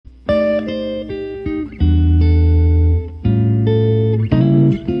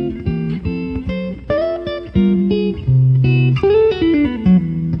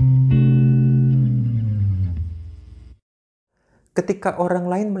Ketika orang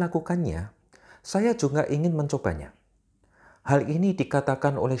lain melakukannya, saya juga ingin mencobanya. Hal ini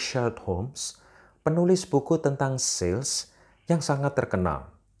dikatakan oleh Sherlock Holmes, penulis buku tentang sales yang sangat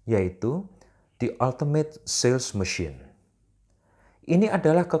terkenal, yaitu The Ultimate Sales Machine. Ini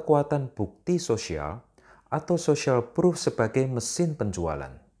adalah kekuatan bukti sosial atau social proof sebagai mesin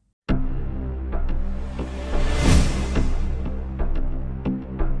penjualan.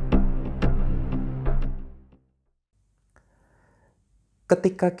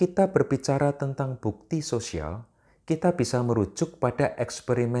 Ketika kita berbicara tentang bukti sosial, kita bisa merujuk pada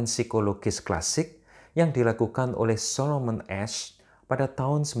eksperimen psikologis klasik yang dilakukan oleh Solomon Asch pada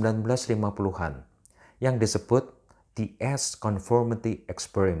tahun 1950-an, yang disebut The Asch Conformity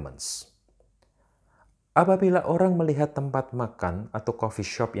Experiments. Apabila orang melihat tempat makan atau coffee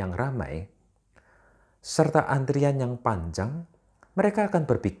shop yang ramai, serta antrian yang panjang, mereka akan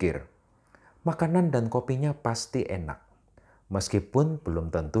berpikir, makanan dan kopinya pasti enak. Meskipun belum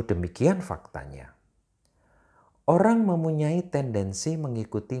tentu demikian faktanya. Orang mempunyai tendensi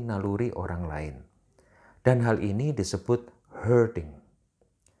mengikuti naluri orang lain, dan hal ini disebut herding.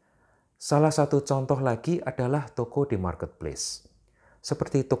 Salah satu contoh lagi adalah toko di marketplace,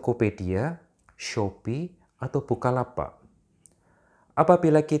 seperti Tokopedia, Shopee, atau Bukalapak.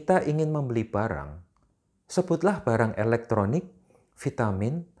 Apabila kita ingin membeli barang, sebutlah barang elektronik,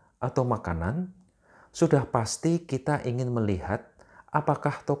 vitamin, atau makanan, sudah pasti kita ingin melihat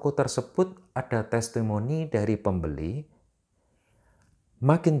apakah toko tersebut ada testimoni dari pembeli.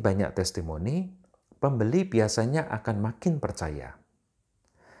 Makin banyak testimoni, pembeli biasanya akan makin percaya.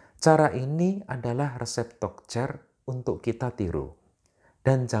 Cara ini adalah resep Tokcer untuk kita tiru,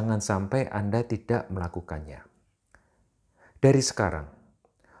 dan jangan sampai Anda tidak melakukannya. Dari sekarang,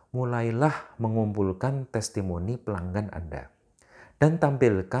 mulailah mengumpulkan testimoni pelanggan Anda dan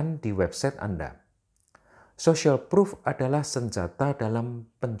tampilkan di website Anda. Social proof adalah senjata dalam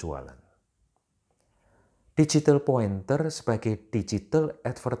penjualan. Digital Pointer sebagai digital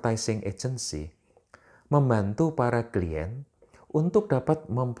advertising agency membantu para klien untuk dapat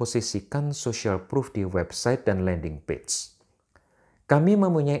memposisikan social proof di website dan landing page. Kami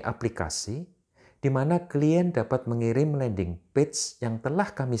mempunyai aplikasi di mana klien dapat mengirim landing page yang telah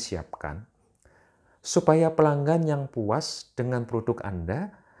kami siapkan supaya pelanggan yang puas dengan produk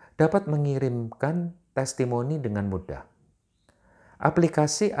Anda dapat mengirimkan testimoni dengan mudah.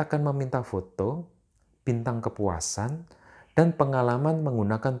 Aplikasi akan meminta foto, bintang kepuasan, dan pengalaman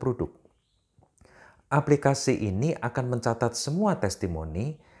menggunakan produk. Aplikasi ini akan mencatat semua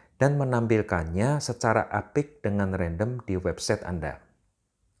testimoni dan menampilkannya secara apik dengan random di website Anda.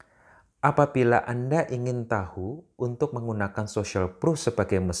 Apabila Anda ingin tahu untuk menggunakan social proof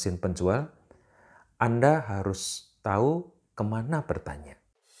sebagai mesin penjual, Anda harus tahu kemana bertanya.